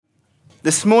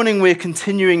This morning we're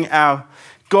continuing our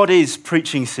God is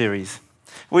preaching series.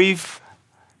 We've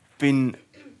been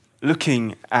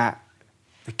looking at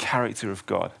the character of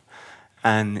God,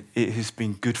 and it has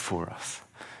been good for us.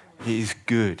 It is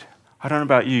good. I don't know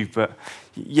about you, but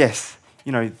yes,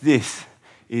 this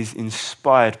is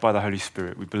inspired by the Holy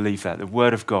Spirit. We believe that, the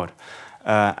Word of God.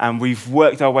 And we've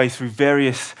worked our way through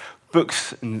various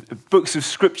books of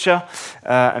Scripture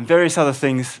and various other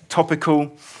things,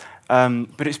 topical.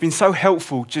 But it's been so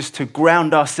helpful just to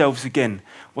ground ourselves again.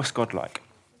 What's God like?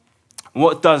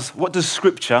 What does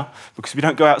Scripture, because we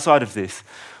don't go outside of this,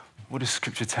 what does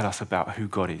Scripture tell us about who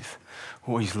God is?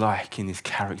 What he's like in his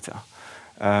character?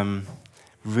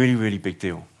 Really, really big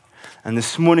deal. And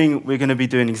this morning we're going to be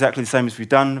doing exactly the same as we've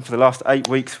done for the last 8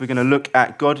 weeks. We're going to look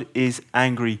at God is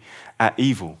angry at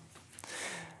evil.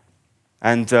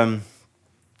 And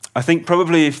I think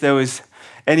probably if there was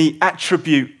any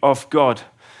attribute of God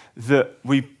that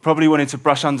we probably wanted to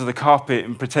brush under the carpet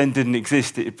and pretend didn't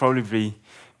exist, it'd probably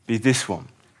be this one.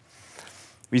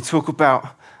 We talk about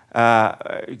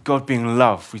God being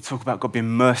love. We talk about God being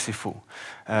merciful,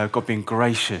 God being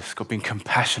gracious, God being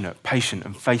compassionate, patient,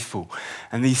 and faithful.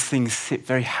 And these things sit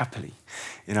very happily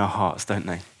in our hearts, don't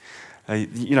they?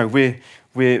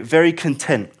 We're very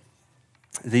content.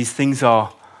 These things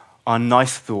are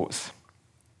nice thoughts.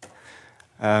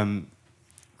 But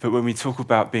when we talk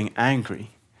about being angry,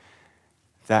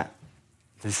 that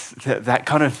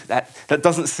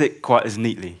doesn't sit quite as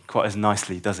neatly, quite as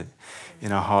nicely, does it,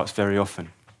 in our hearts very often.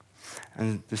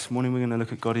 And this morning we're going to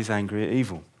look at God is angry at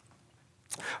evil.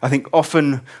 I think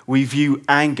often we view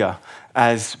anger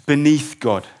as beneath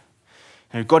God.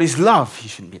 God is love. He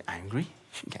shouldn't be angry. He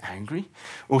shouldn't get angry.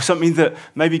 Or something that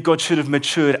maybe God should have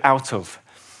matured out of.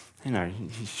 He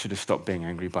should have stopped being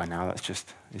angry by now.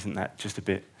 Isn't that just a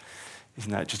bit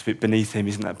beneath him?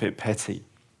 Isn't that a bit petty?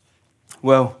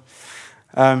 Well,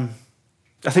 I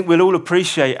think we'll all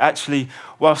appreciate, actually,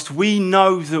 whilst we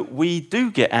know that we do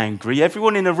get angry,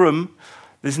 everyone in a room,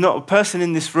 there's not a person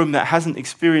in this room that hasn't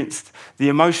experienced the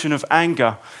emotion of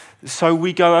anger. So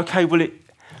we go, okay, well, it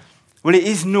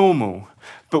is normal,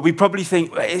 but we probably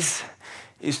think, well,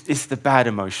 it's the bad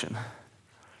emotion.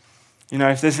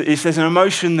 If there's an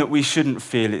emotion that we shouldn't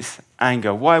feel, it's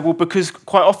anger. Why? Well, because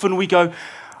quite often we go,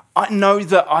 I know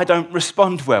that I don't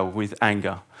respond well with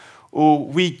anger. Or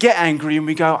we get angry and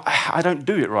we go, I don't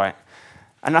do it right.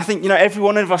 And I think, every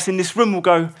one of us in this room will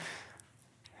go,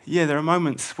 yeah, there are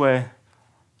moments where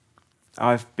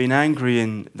I've been angry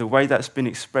and the way that's been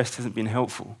expressed hasn't been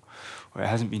helpful, or it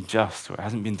hasn't been just, or it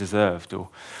hasn't been deserved, or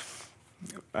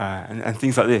and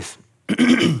things like this.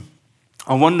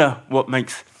 I wonder what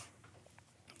makes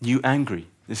you angry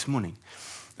this morning.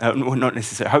 Well, not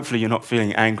necessarily. Hopefully you're not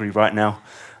feeling angry right now.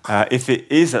 If it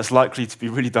is, that's likely to be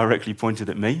really directly pointed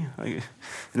at me,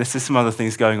 unless there's some other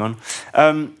things going on.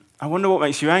 I wonder what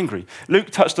makes you angry. Luke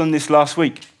touched on this last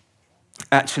week,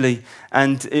 actually,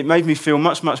 and it made me feel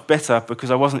much, much better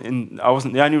because I wasn't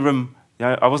the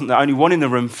only one in the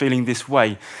room feeling this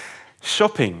way.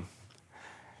 Shopping.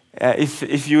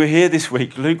 If you were here this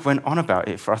week, Luke went on about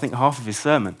it for I think half of his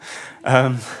sermon.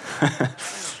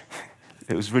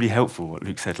 It was really helpful what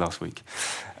Luke said last week.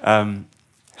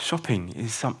 Shopping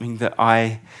is something that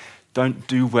I don't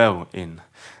do well in.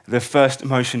 The first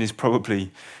emotion is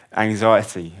probably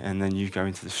anxiety, and then you go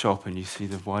into the shop and you see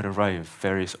the wide array of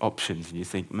various options, and you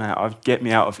think, man, get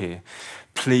me out of here.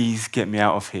 Please get me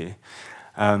out of here.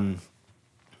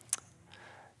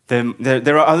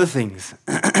 There are other things.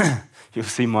 You'll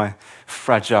see my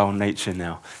fragile nature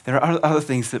now. There are other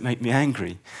things that make me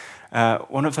angry.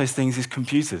 One of those things is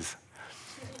computers.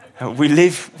 We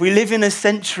live in a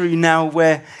century now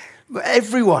where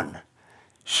everyone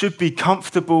should be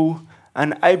comfortable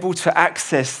and able to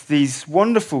access these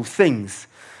wonderful things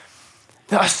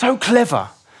that are so clever.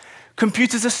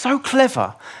 Computers are so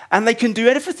clever, and they can do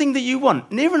everything that you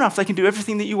want. Near enough, they can do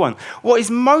everything that you want. What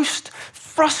is most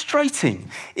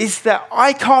frustrating is that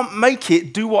I can't make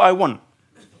it do what I want.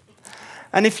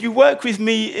 And if you work with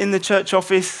me in the church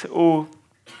office or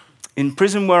in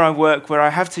prison where I work, where I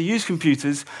have to use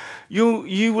computers,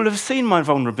 you will have seen my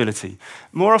vulnerability.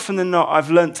 More often than not, I've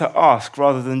learnt to ask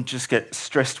rather than just get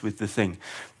stressed with the thing.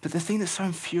 But the thing that's so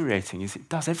infuriating is it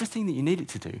does everything that you need it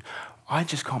to do. I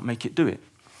just can't make it do it.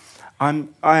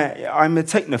 I'm a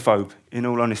technophobe, in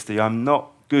all honesty. I'm not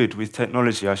good with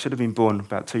technology. I should have been born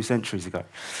about 2 centuries ago.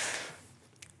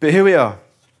 But here we are.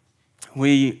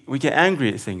 We get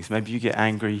angry at things. Maybe you get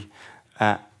angry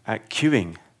at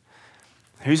queuing.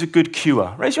 Who's a good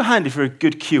queuer? Raise your hand if you're a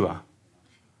good queuer.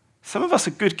 Some of us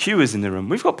are good queuers in the room.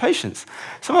 We've got patience.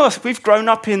 Some of us, we've grown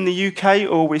up in the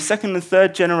UK, or we're second and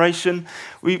third generation.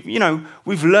 We've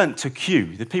learnt to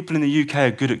queue. The people in the UK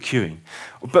are good at queuing.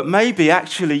 But maybe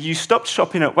actually you stopped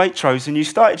shopping at Waitrose and you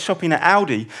started shopping at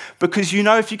Aldi because you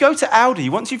know if you go to Aldi,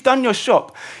 once you've done your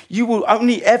shop, you will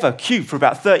only ever queue for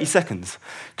about 30 seconds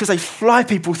because they fly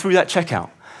people through that checkout.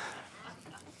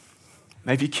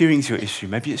 Maybe queuing's your issue.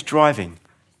 Maybe it's driving.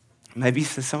 Maybe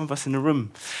there's some of us in the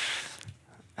room.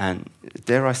 And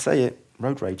dare I say it,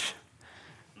 road rage.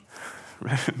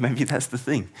 Maybe that's the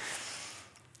thing.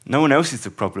 No one else is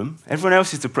the problem. Everyone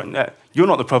else is the problem. You're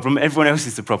not the problem. Everyone else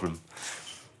is the problem.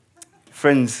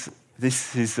 Friends,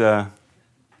 this is a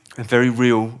very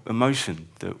real emotion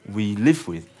that we live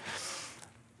with.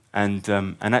 And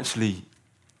actually,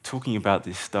 talking about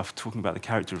this stuff, talking about the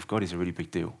character of God is a really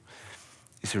big deal.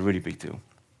 It's a really big deal.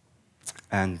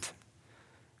 And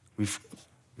we've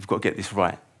got to get this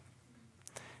right.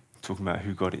 Talking about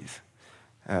who God is.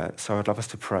 So I'd love us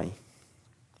to pray.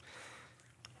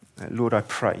 Lord, I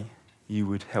pray you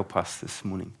would help us this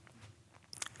morning.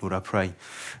 Lord, I pray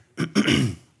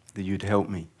that you'd help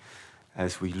me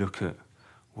as we look at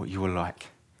what you are like,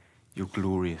 your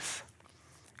glorious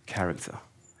character,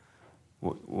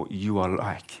 what you are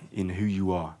like in who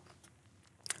you are.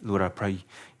 Lord, I pray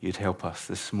you'd help us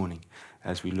this morning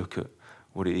as we look at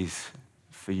what it is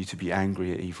for you to be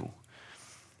angry at evil.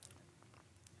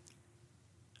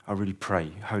 I really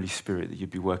pray, Holy Spirit, that you'd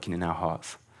be working in our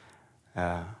hearts.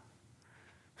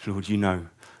 Lord, you know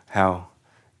how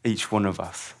each one of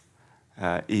us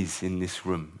is in this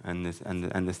room and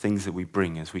the things that we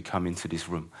bring as we come into this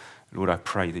room. Lord, I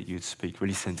pray that you'd speak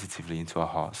really sensitively into our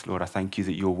hearts. Lord, I thank you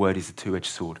that your word is a two-edged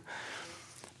sword,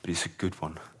 but it's a good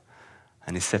one.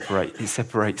 And it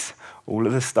separates all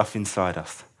of the stuff inside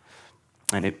us,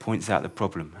 and it points out the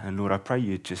problem. And Lord, I pray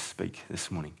you'd just speak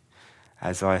this morning.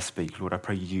 As I speak, Lord, I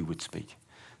pray you would speak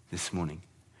this morning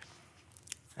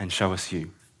and show us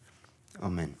you.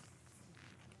 Amen.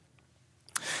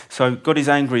 So God is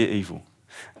angry at evil.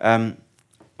 What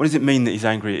does it mean that he's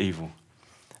angry at evil?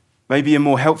 Maybe a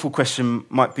more helpful question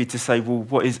might be to say, well,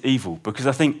 what is evil? Because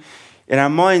I think in our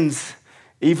minds,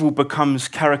 evil becomes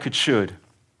caricatured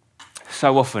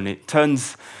so often.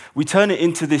 We turn it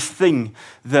into this thing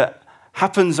that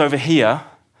happens over here,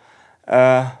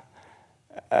 and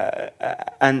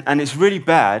it's really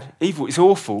bad. Evil, it's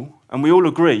awful, and we all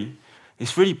agree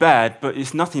it's really bad, but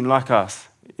it's nothing like us.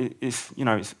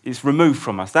 It's removed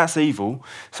from us. That's evil.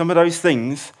 Some of those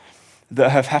things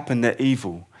that have happened, they're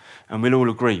evil, and we'll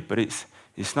all agree, but it's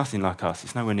nothing like us.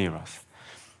 It's nowhere near us.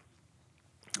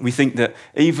 We think that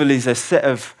evil is a set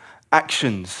of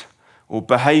actions or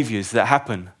behaviors that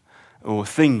happen or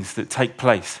things that take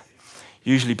place,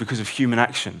 usually because of human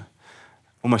action,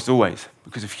 almost always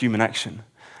because of human action.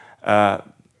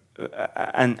 And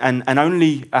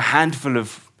only a handful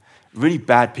of really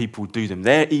bad people do them.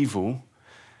 They're evil,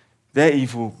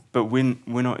 but we're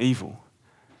not evil.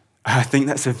 I think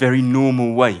that's a very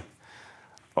normal way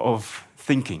of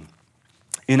thinking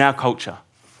in our culture.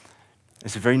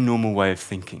 It's a very normal way of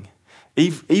thinking.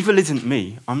 Evil isn't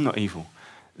me. I'm not evil.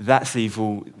 That's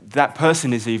evil. That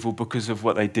person is evil because of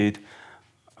what they did.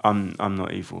 I'm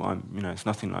not evil. It's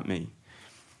nothing like me.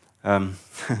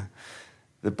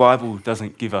 The Bible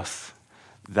doesn't give us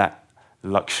that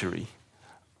luxury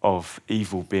of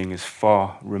evil being as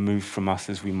far removed from us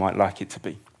as we might like it to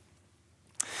be.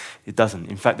 It doesn't.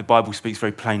 In fact, the Bible speaks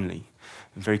very plainly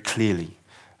and very clearly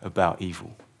about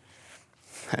evil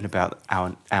and about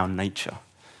our nature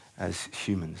as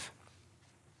humans.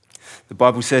 The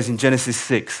Bible says in Genesis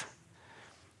 6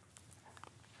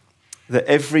 that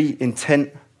every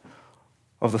intent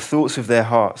of the thoughts of their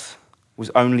hearts was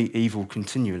only evil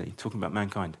continually, talking about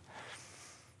mankind.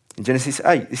 In Genesis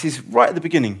 8, this is right at the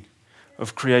beginning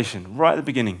of creation, right at the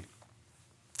beginning.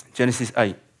 Genesis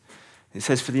 8, it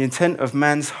says, for the intent of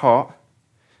man's heart,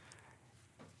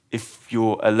 if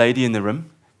you're a lady in the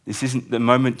room, this isn't the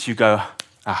moment you go,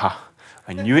 aha,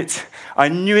 I knew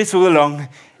it all along,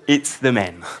 it's the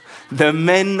men. The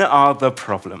men are the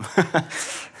problem.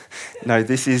 No,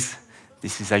 this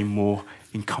is a more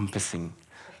encompassing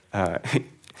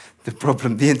the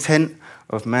problem. The intent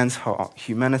of man's heart,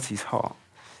 humanity's heart,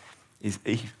 is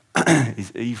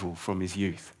evil from his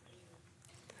youth.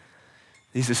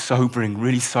 These are sobering,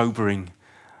 really sobering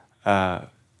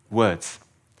words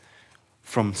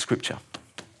from Scripture.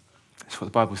 That's what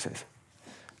the Bible says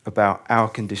about our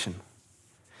condition.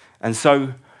 And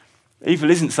so, evil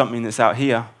isn't something that's out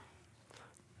here,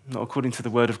 not according to the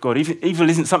Word of God. Evil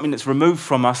isn't something that's removed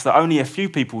from us that only a few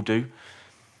people do.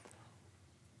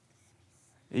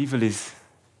 Evil is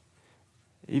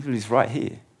right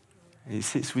here. It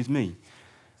sits with me.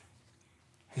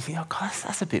 You think, oh, God,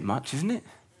 that's a bit much, isn't it?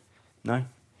 No.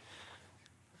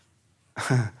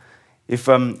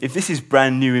 If this is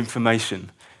brand new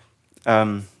information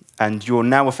and you're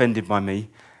now offended by me,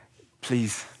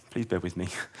 please bear with me.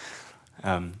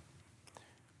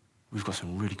 We've got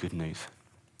some really good news.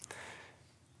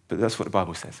 But that's what the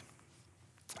Bible says.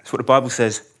 That's what the Bible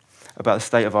says about the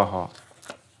state of our heart.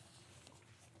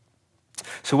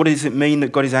 So what does it mean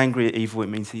that God is angry at evil? It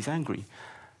means he's angry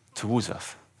towards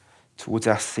us, towards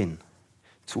our sin,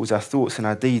 towards our thoughts and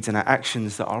our deeds and our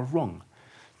actions that are wrong.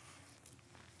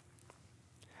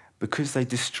 Because they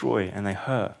destroy and they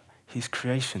hurt his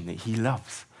creation that he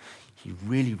loves. He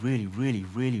really, really, really,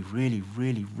 really, really,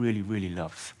 really, really, really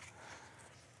loves.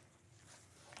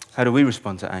 How do we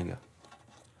respond to anger?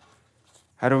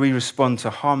 How do we respond to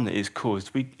harm that is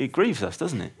caused? It grieves us,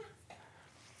 doesn't it?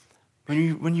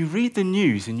 When you read the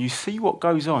news and you see what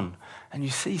goes on and you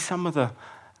see some of the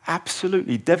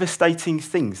absolutely devastating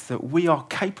things that we are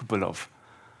capable of,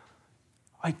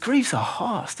 it grieves our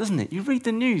hearts, doesn't it? You read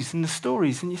the news and the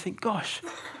stories and you think, gosh.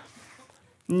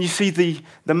 And you see the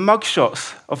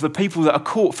mugshots of the people that are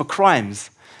caught for crimes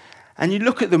and you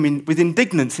look at them with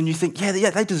indignance and you think,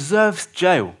 yeah, they deserve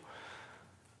jail.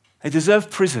 They deserve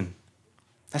prison.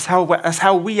 That's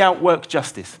how we outwork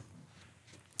justice.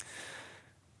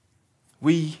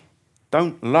 We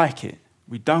don't like it.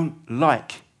 We don't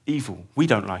like evil. We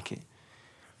don't like it.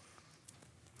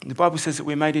 The Bible says that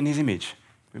we're made in his image.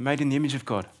 We're made in the image of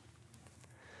God.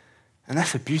 And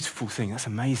that's a beautiful thing. That's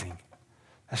amazing.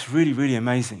 That's really, really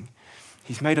amazing.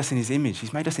 He's made us in his image.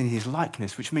 He's made us in his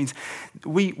likeness, which means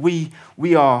we're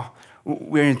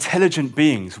intelligent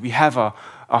beings. We have a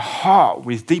heart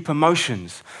with deep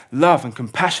emotions, love and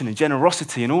compassion and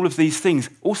generosity and all of these things,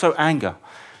 also anger.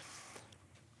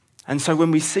 And so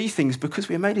when we see things, because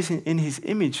we're made in his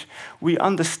image, we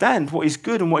understand what is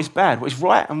good and what is bad, what is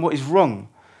right and what is wrong.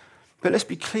 But let's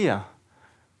be clear.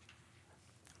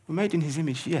 We're made in his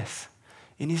image, yes,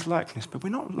 in his likeness, but we're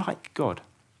not like God.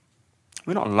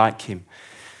 We're not like him.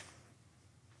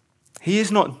 He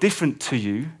is not different to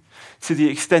you to the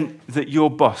extent that your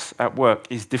boss at work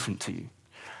is different to you.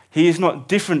 He is not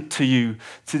different to you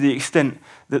to the extent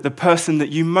that the person that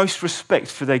you most respect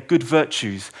for their good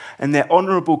virtues and their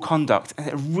honourable conduct, and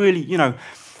they're really,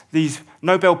 these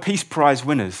Nobel Peace Prize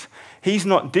winners, he's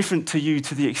not different to you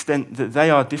to the extent that they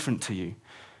are different to you.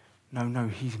 No,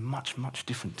 he's much, much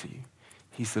different to you.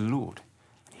 He's the Lord.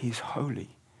 He is holy.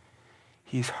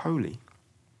 He is holy.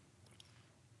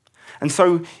 And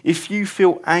so if you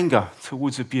feel anger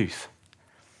towards abuse,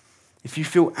 if you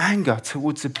feel anger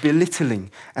towards the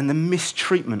belittling and the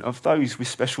mistreatment of those with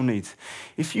special needs,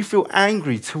 if you feel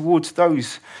angry towards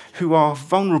those who are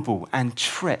vulnerable and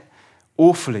treat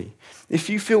awfully, if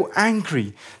you feel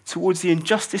angry towards the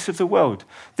injustice of the world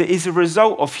that is a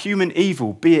result of human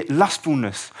evil, be it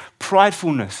lustfulness,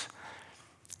 pridefulness,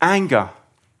 anger,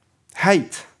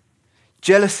 hate,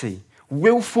 jealousy,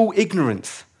 willful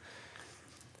ignorance,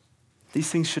 these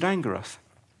things should anger us.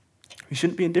 We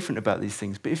shouldn't be indifferent about these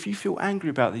things. But if you feel angry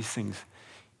about these things,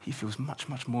 he feels much,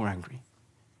 much more angry.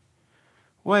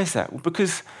 Why is that? Well,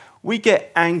 because we get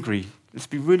angry. Let's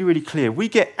be really, really clear. We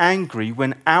get angry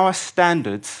when our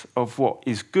standards of what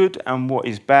is good and what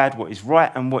is bad, what is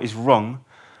right and what is wrong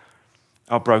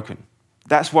are broken.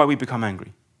 That's why we become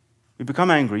angry. We become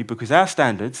angry because our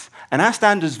standards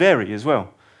vary as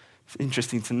well. It's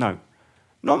interesting to note.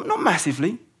 Not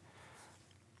massively,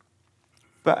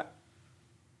 but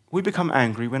we become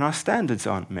angry when our standards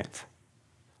aren't met.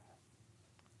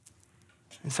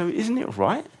 And so isn't it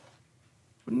right?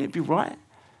 Wouldn't it be right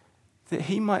that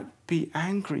he might be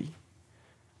angry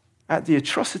at the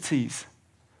atrocities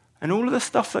and all of the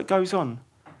stuff that goes on,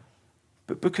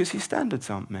 but because his standards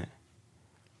aren't met?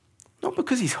 Not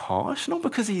because he's harsh, not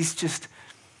because he's just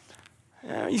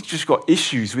got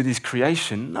issues with his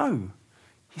creation. No,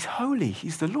 he's holy,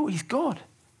 he's the Lord, he's God.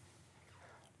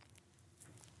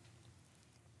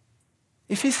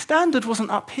 If his standard wasn't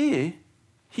up here,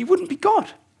 he wouldn't be God.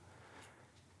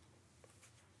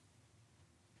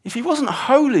 If he wasn't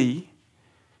holy,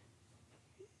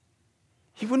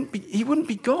 he wouldn't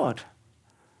be God.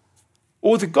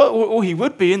 Or he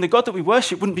would be, and the God that we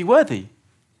worship wouldn't be worthy.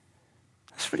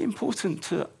 It's really important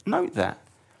to note that.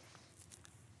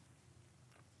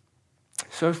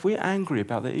 So if we're angry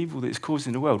about the evil that is caused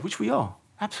in the world, which we are,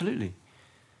 absolutely,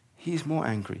 he is more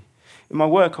angry. In my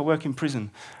work, I work in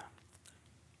prison.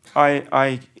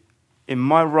 In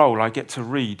my role, I get to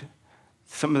read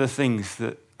some of the things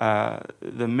that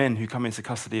the men who come into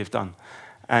custody have done.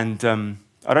 And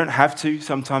I don't have to.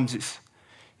 Sometimes it's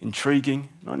intriguing,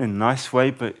 not in a nice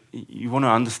way, but you want to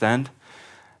understand.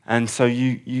 And so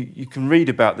you can read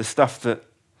about the stuff that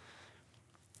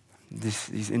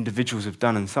these individuals have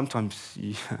done, and sometimes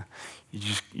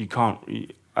you can't.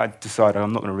 I decide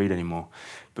I'm not going to read anymore,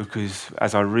 because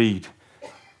as I read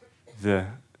the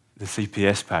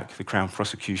CPS pack, the Crown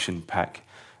Prosecution pack,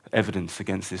 evidence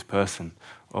against this person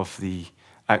of the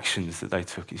actions that they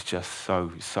took is just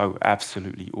so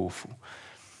absolutely awful.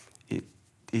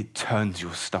 It turns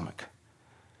your stomach.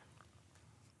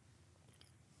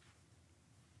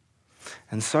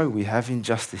 And so we have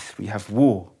injustice, we have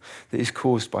war that is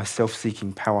caused by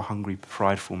self-seeking, power-hungry,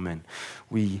 prideful men.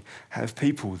 We have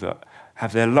people that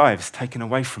have their lives taken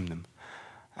away from them,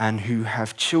 and who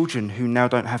have children who now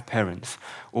don't have parents,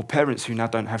 or parents who now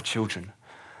don't have children.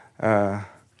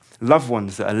 Loved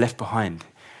ones that are left behind,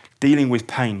 dealing with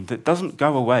pain that doesn't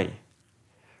go away.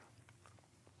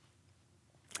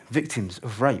 Victims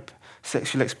of rape,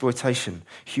 sexual exploitation,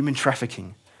 human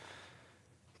trafficking.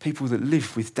 People that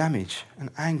live with damage and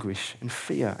anguish and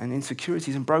fear and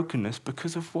insecurities and brokenness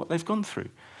because of what they've gone through.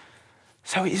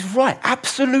 So it is right,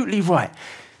 absolutely right,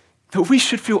 that we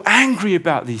should feel angry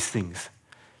about these things.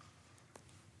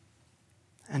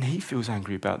 And he feels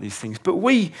angry about these things. But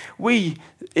we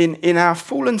in our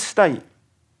fallen state,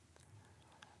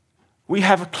 we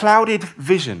have a clouded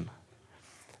vision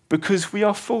because we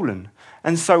are fallen.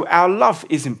 And so our love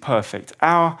isn't perfect.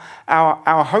 Our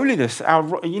holiness,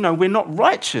 we're not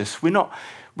righteous. We aren't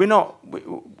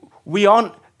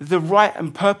the right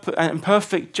and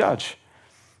perfect judge.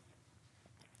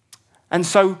 And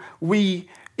so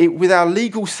with our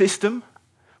legal system,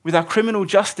 with our criminal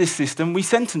justice system, we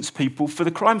sentence people for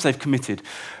the crimes they've committed.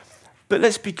 But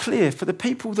let's be clear, for the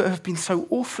people that have been so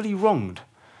awfully wronged,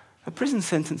 a prison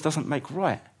sentence doesn't make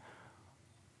right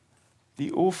the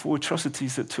awful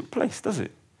atrocities that took place, does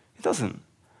it? It doesn't.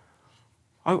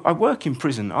 I work in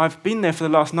prison. I've been there for the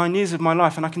last 9 years of my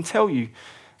life, and I can tell you,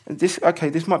 this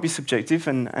might be subjective,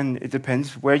 and it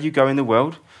depends where you go in the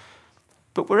world.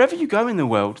 But wherever you go in the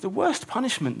world, the worst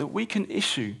punishment that we can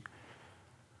issue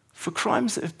for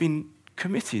crimes that have been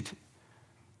committed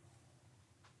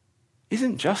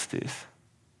isn't justice.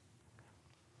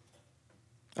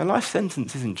 A life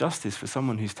sentence isn't justice for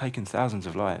someone who's taken thousands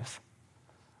of lives.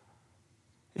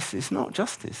 It's not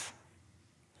justice.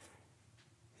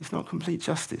 It's not complete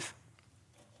justice.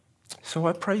 So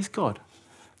I praise God.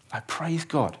 I praise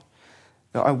God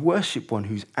that I worship one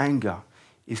whose anger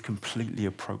is completely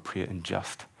appropriate and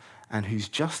just, and whose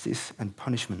justice and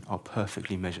punishment are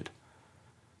perfectly measured.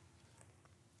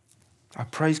 I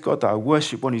praise God that I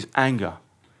worship one whose anger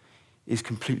is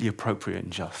completely appropriate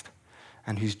and just,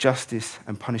 and whose justice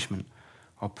and punishment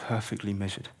are perfectly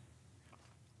measured.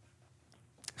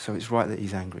 So it's right that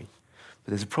he's angry.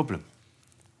 But there's a problem.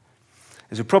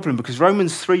 There's a problem because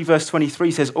Romans 3 verse 23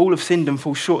 says, all have sinned and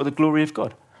fall short of the glory of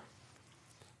God.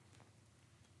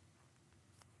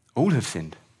 All have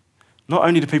sinned. Not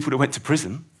only the people that went to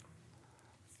prison.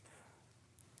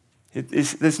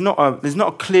 There's not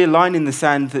a clear line in the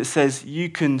sand that says you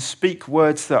can speak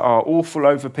words that are awful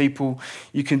over people,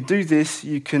 you can do this,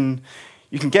 you can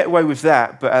get away with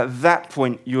that, but at that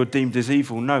point you're deemed as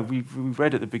evil. No, we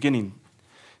read at the beginning,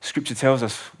 Scripture tells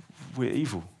us we're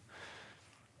evil.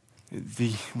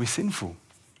 We're sinful.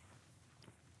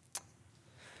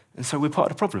 And so we're part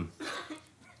of the problem.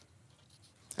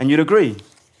 And you'd agree.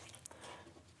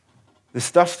 The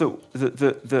stuff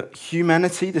that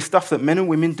humanity, the stuff that men and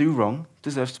women do wrong,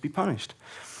 deserves to be punished.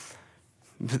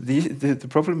 But the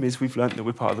problem is we've learned that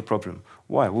we're part of the problem.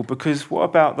 Why? Well, because what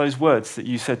about those words that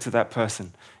you said to that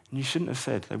person? And you shouldn't have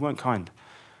said. They weren't kind.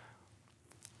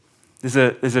 There's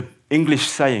a English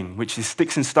saying, which is,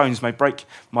 sticks and stones may break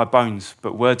my bones,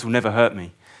 but words will never hurt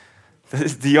me.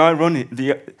 The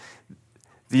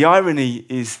irony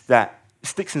is that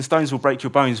sticks and stones will break your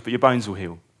bones, but your bones will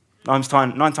heal. 9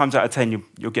 times out of 10,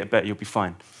 you'll get better, you'll be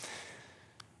fine.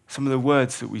 Some of the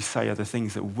words that we say are the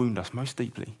things that wound us most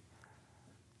deeply.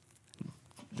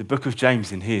 The book of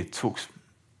James in here talks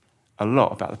a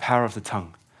lot about the power of the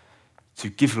tongue to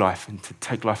give life and to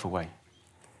take life away.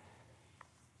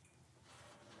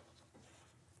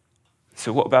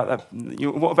 So what about that?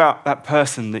 What about that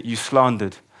person that you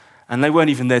slandered and they weren't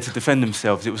even there to defend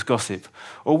themselves, it was gossip?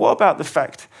 Or what about the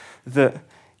fact that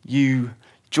you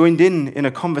joined in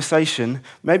a conversation,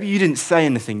 maybe you didn't say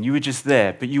anything, you were just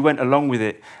there, but you went along with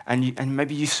it, and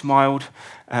maybe you smiled,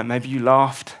 maybe you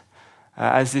laughed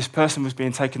as this person was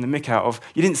being taken the mick out of.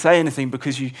 You didn't say anything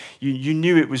because you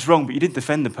knew it was wrong, but you didn't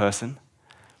defend the person.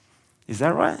 Is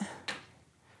that right?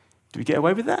 Do we get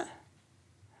away with that?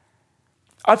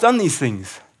 I've done these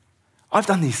things.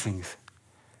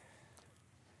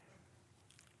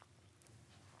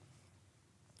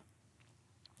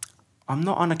 I I'm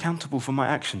not unaccountable for my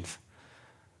actions.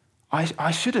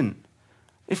 I shouldn't.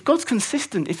 If God's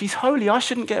consistent, if he's holy, I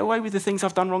shouldn't get away with the things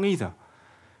I've done wrong either.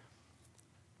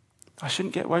 I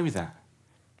shouldn't get away with that.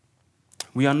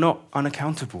 We are not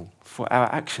unaccountable for our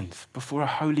actions before a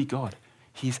holy God.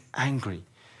 He is angry.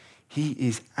 He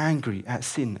is angry at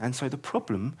sin. And so the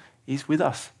problem is with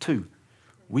us too.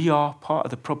 We are part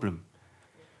of the problem.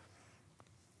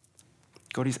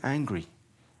 God is angry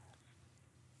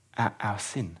at our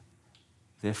sin.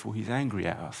 Therefore, he's angry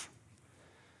at us.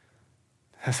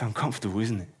 That's uncomfortable,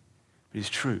 isn't it? But it's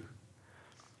true.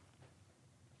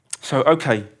 So,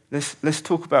 okay, let's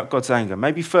talk about God's anger.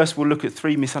 Maybe first we'll look at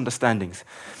 3 misunderstandings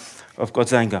of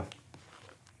God's anger.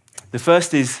 The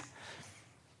first is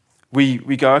we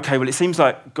go, okay, well, it seems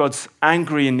like God's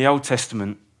angry in the Old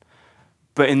Testament,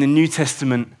 but in the New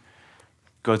Testament,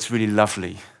 God's really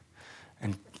lovely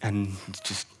and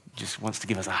just wants to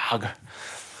give us a hug.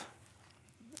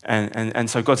 And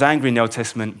so God's angry in the Old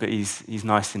Testament, but he's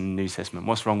nice in the New Testament.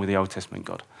 What's wrong with the Old Testament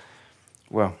God?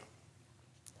 Well,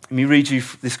 let me read you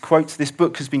this quote. This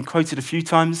book has been quoted a few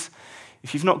times.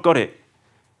 If you've not got it,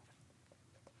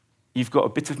 you've got a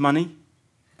bit of money,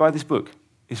 buy this book.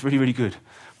 It's really, really good.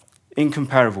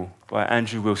 Incomparable by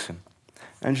Andrew Wilson.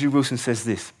 Andrew Wilson says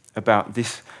this about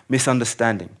this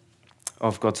misunderstanding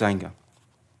of God's anger.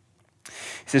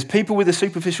 He says, people with a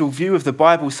superficial view of the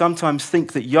Bible sometimes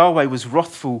think that Yahweh was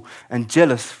wrathful and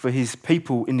jealous for his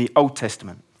people in the Old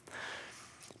Testament,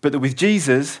 but that with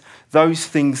Jesus, those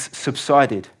things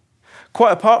subsided.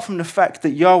 Quite apart from the fact that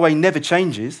Yahweh never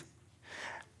changes,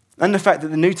 and the fact that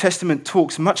the New Testament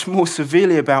talks much more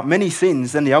severely about many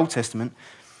sins than the Old Testament,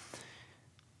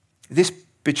 this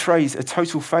betrays a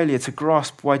total failure to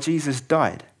grasp why Jesus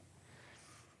died.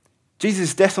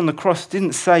 Jesus' death on the cross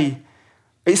didn't say,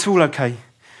 it's all okay,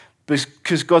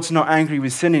 because God's not angry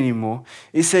with sin anymore.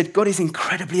 It said God is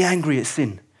incredibly angry at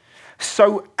sin.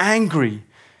 So angry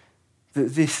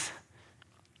that this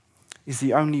is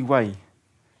the only way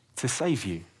to save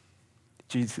you.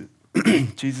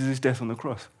 Jesus' death on the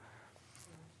cross.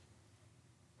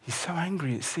 He's so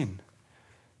angry at sin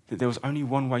that there was only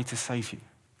one way to save you.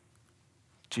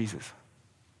 Jesus.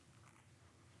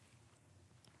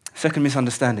 Second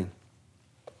misunderstanding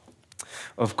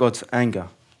of God's anger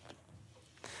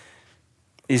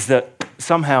is that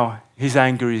somehow his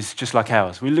anger is just like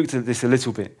ours. We looked at this a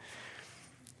little bit.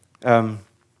 And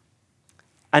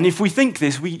if we think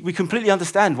this, we completely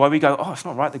understand why we go, oh, it's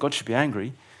not right that God should be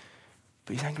angry.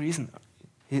 But his anger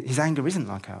isn't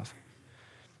like ours.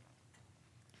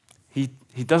 He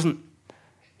doesn't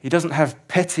have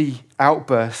petty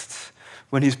outbursts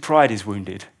when his pride is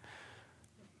wounded.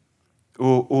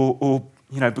 Or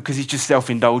because he's just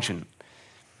self-indulgent.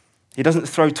 He doesn't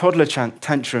throw toddler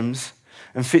tantrums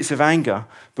and fits of anger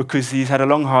because he's had a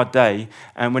long, hard day,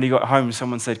 and when he got home,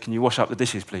 someone said, can you wash up the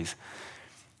dishes, please?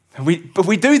 But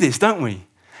we do this, don't we?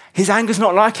 His anger's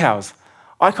not like ours.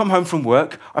 I come home from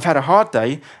work, I've had a hard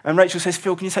day, and Rachel says,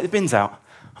 Phil, can you take the bins out?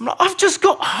 I'm like, I've just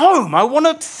got home. I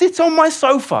want to sit on my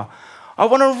sofa. I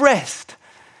want to rest.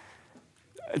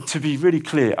 To be really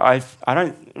clear, I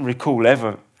don't recall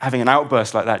ever having an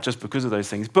outburst like that just because of those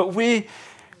things, but we're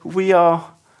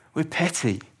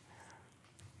petty.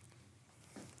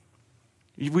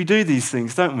 We do these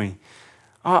things, don't we?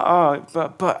 But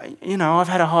I've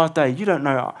had a hard day. You don't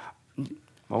know.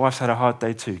 My wife's had a hard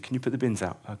day too. Can you put the bins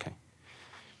out? Okay.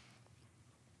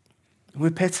 We're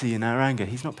petty in our anger.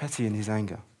 He's not petty in his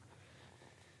anger.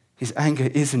 His anger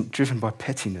isn't driven by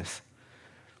pettiness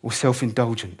or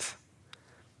self-indulgence.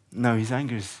 No, his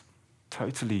anger is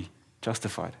totally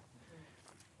justified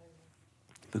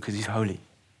because he's holy,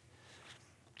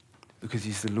 because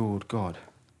he's the Lord God.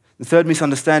 The third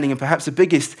misunderstanding, and perhaps the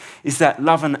biggest, is that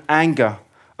love and anger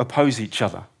oppose each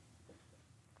other.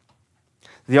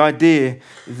 The idea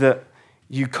that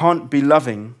you can't be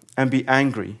loving and be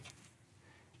angry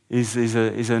is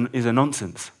a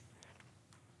nonsense.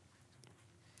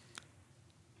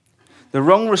 The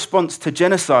wrong response to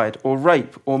genocide or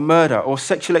rape or murder or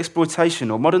sexual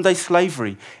exploitation or modern-day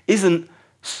slavery isn't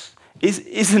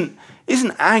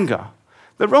anger.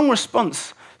 The wrong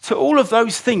response to all of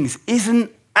those things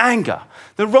isn't anger.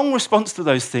 The wrong response to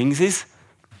those things is,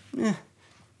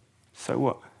 so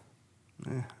what?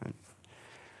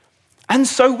 And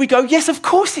so we go, yes, of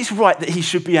course it's right that he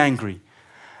should be angry.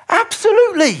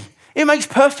 Absolutely. It makes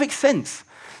perfect sense.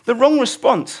 The wrong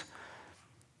response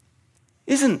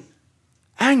isn't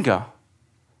anger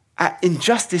at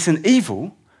injustice and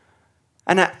evil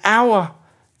and at our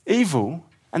evil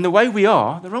and the way we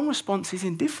are. The wrong response is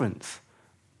indifference.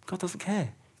 God doesn't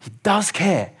care. He does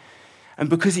care. And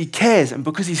because he cares and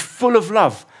because he's full of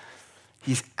love,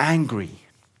 he's angry.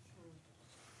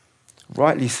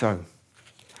 Rightly so.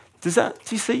 Do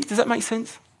you see? Does that make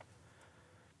sense?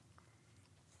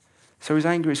 So his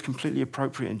anger is completely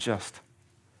appropriate and just.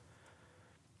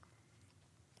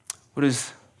 What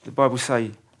does the Bible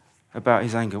say about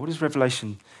his anger? What does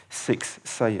Revelation 6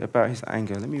 say about his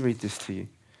anger? Let me read this to you.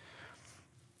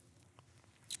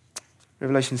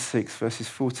 Revelation 6, verses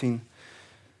 14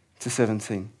 to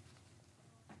 17.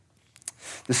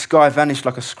 The sky vanished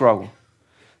like a scroll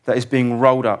that is being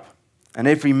rolled up, and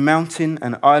every mountain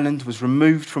and island was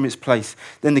removed from its place.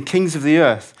 Then the kings of the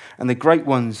earth, and the great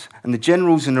ones, and the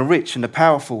generals, and the rich, and the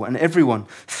powerful, and everyone,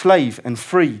 slave and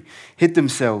free, hid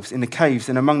themselves in the caves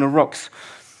and among the rocks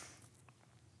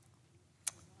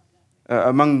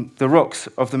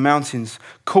of the mountains,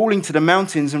 calling to the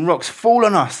mountains and rocks, "Fall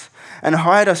on us, and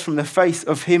hide us from the face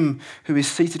of him who is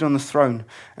seated on the throne,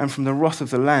 and from the wrath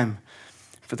of the Lamb.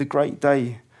 For the great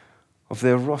day of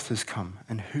their wrath has come,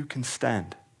 and who can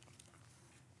stand?"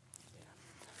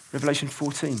 Revelation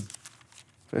 14,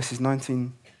 verses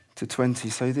 19 to 20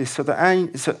 say this. So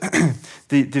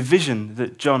the vision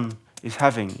that John is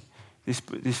having, this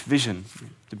vision,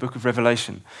 the book of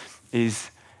Revelation,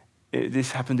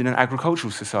 this happened in an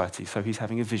agricultural society. So he's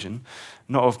having a vision,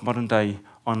 not of modern day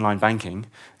online banking,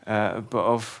 but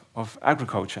of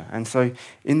agriculture. And so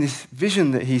in this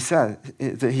vision that he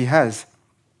has,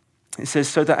 it says,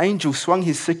 "So the angel swung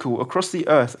his sickle across the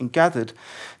earth and gathered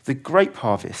the grape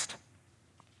harvest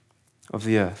of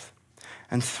the earth,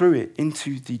 and threw it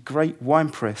into the great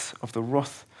winepress of the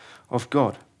wrath of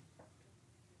God."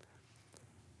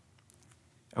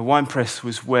 A winepress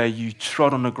was where you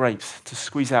trod on the grapes to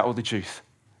squeeze out all the juice.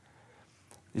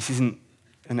 This isn't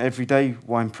an everyday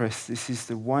winepress. This is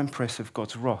the winepress of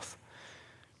God's wrath.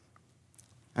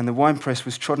 And the winepress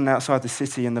was trodden outside the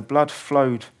city, and the blood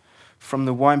flowed from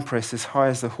the winepress as high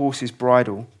as the horse's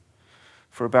bridle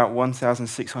for about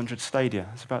 1,600 stadia.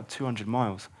 That's about 200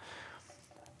 miles.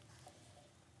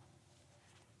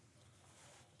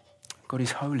 God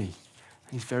is holy.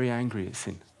 He's very angry at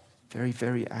sin. Very,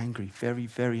 very angry. Very,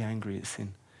 very angry at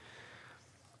sin.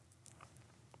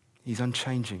 He's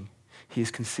unchanging. He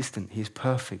is consistent. He is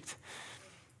perfect.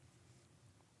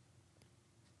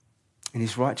 In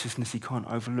his righteousness, he can't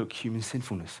overlook human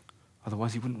sinfulness.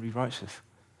 Otherwise, he wouldn't be righteous.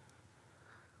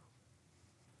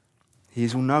 He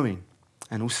is all-knowing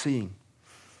and all-seeing.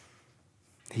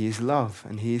 He is love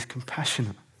and he is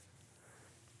compassionate.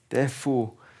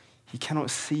 Therefore, he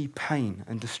cannot see pain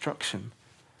and destruction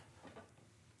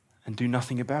and do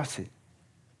nothing about it.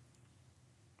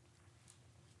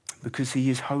 Because he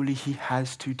is holy, he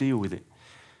has to deal with it.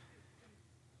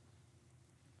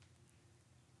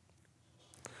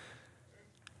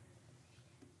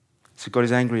 So God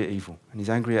is angry at evil and he's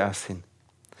angry at our sin.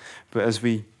 But as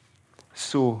we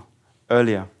saw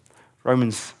earlier,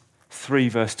 Romans 3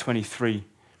 verse 23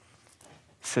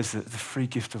 says that the free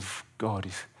gift of God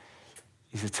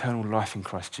is eternal life in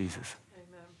Christ Jesus.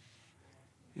 Amen.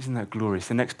 Isn't that glorious?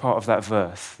 The next part of that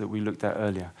verse that we looked at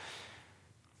earlier.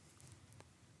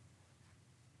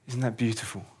 Isn't that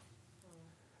beautiful?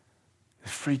 The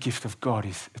free gift of God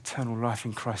is eternal life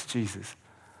in Christ Jesus.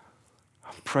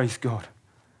 Praise God.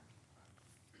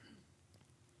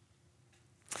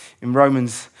 In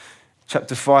Romans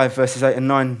chapter 5, verses 8 and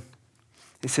 9,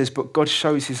 it says, "But God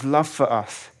shows his love for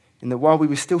us in that while we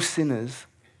were still sinners,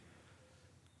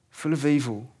 full of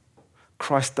evil,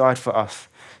 Christ died for us.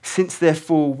 Since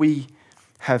therefore we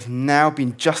have now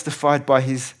been justified by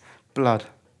his blood,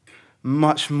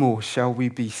 much more shall we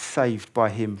be saved by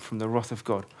him from the wrath of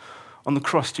God." On the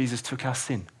cross, Jesus took our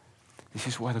sin. This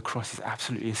is why the cross is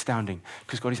absolutely astounding,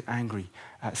 because God is angry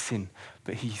at sin.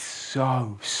 But he's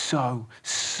so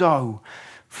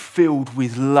filled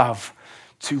with love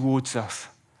towards us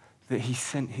that he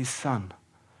sent his Son,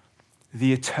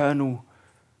 the eternal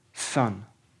Son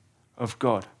of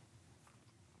God.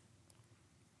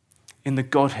 In the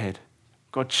Godhead,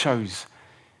 God chose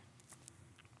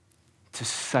to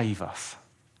save us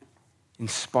in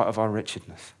spite of our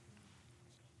wretchedness.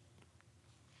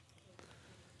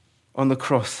 On the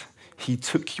cross, he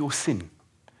took your sin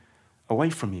away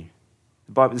from you.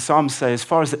 The Psalms say, as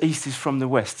far as the east is from the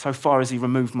west, so far as he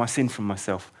removed my sin from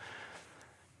myself.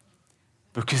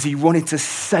 Because he wanted to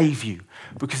save you.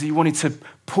 Because he wanted to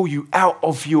pull you out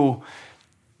of your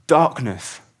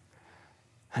darkness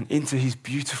and into his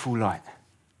beautiful light.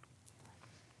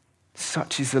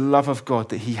 Such is the love of God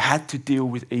that he had to deal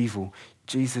with evil.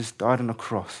 Jesus died on a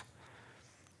cross.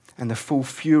 And the full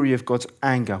fury of God's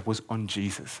anger was on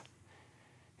Jesus.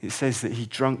 It says that he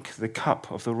drank the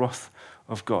cup of the wrath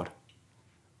of God.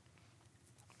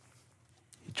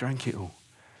 He drank it all.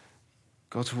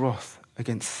 God's wrath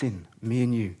against sin, me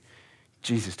and you,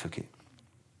 Jesus took it.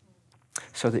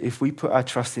 so that if we put our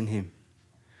trust in him,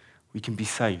 we can be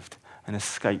saved and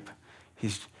escape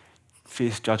his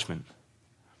fierce judgment.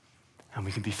 And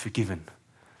we can be forgiven.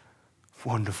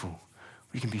 Wonderful.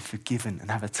 We can be forgiven and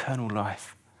have eternal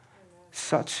life.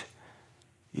 Such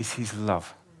is his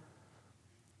love.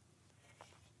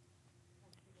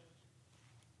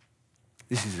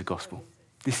 This is the gospel.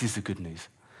 This is the good news.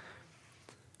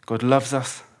 God loves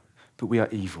us, but we are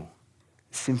evil,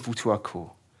 sinful to our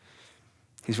core.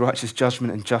 His righteous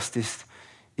judgment and justice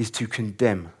is to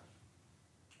condemn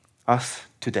us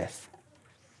to death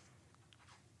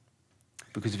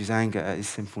because of his anger at his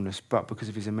sinfulness, but because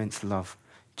of his immense love,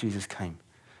 Jesus came.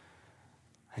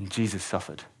 And Jesus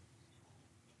suffered.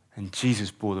 And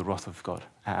Jesus bore the wrath of God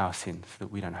at our sins so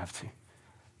that we don't have to.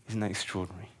 Isn't that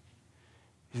extraordinary?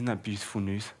 Isn't that beautiful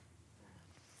news?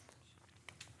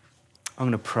 I'm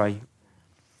going to pray.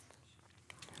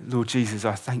 Lord Jesus,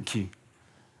 I thank you.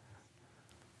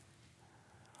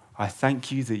 I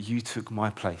thank you that you took my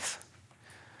place.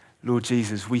 Lord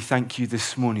Jesus, we thank you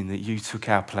this morning that you took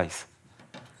our place.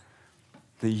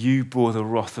 That you bore the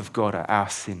wrath of God at our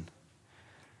sin.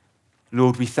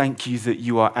 Lord, we thank you that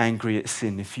you are angry at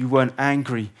sin. If you weren't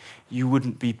angry, you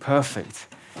wouldn't be perfect.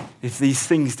 If these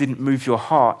things didn't move your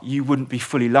heart, you wouldn't be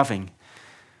fully loving.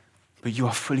 But you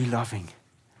are fully loving.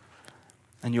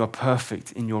 And you are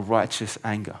perfect in your righteous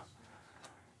anger.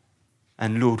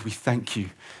 And Lord, we thank you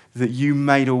that you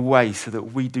made a way so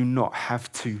that we do not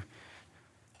have to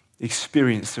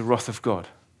experience the wrath of God.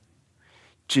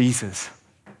 Jesus,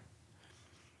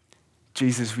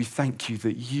 we thank you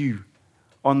that you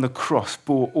on the cross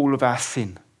bore all of our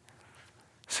sin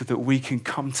so that we can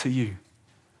come to you,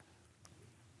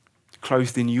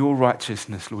 clothed in your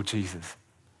righteousness, Lord Jesus,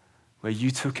 where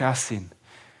you took our sin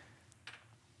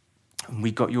and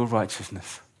we got your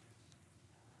righteousness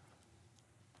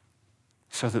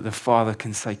so that the Father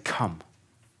can say, come.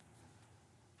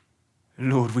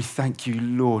 Lord, we thank you,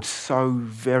 Lord, so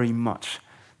very much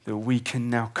that we can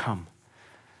now come,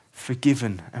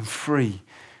 forgiven and free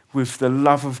with the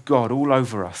love of God all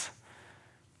over us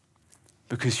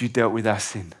because you dealt with our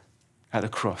sin at the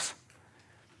cross.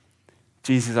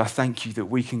 Jesus, I thank you that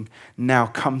we can now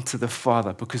come to the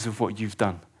Father because of what you've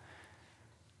done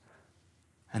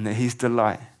and that his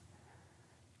delight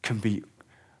can be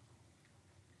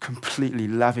completely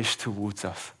lavished towards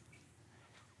us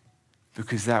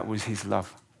because that was his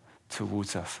love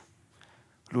towards us.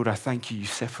 Lord, I thank you, you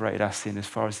separated our sin as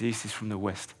far as the east is from the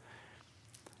west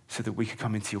so that we could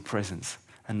come into your presence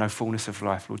and know fullness of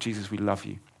life. Lord Jesus, we love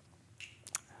you.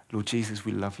 Lord Jesus,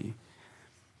 we love you.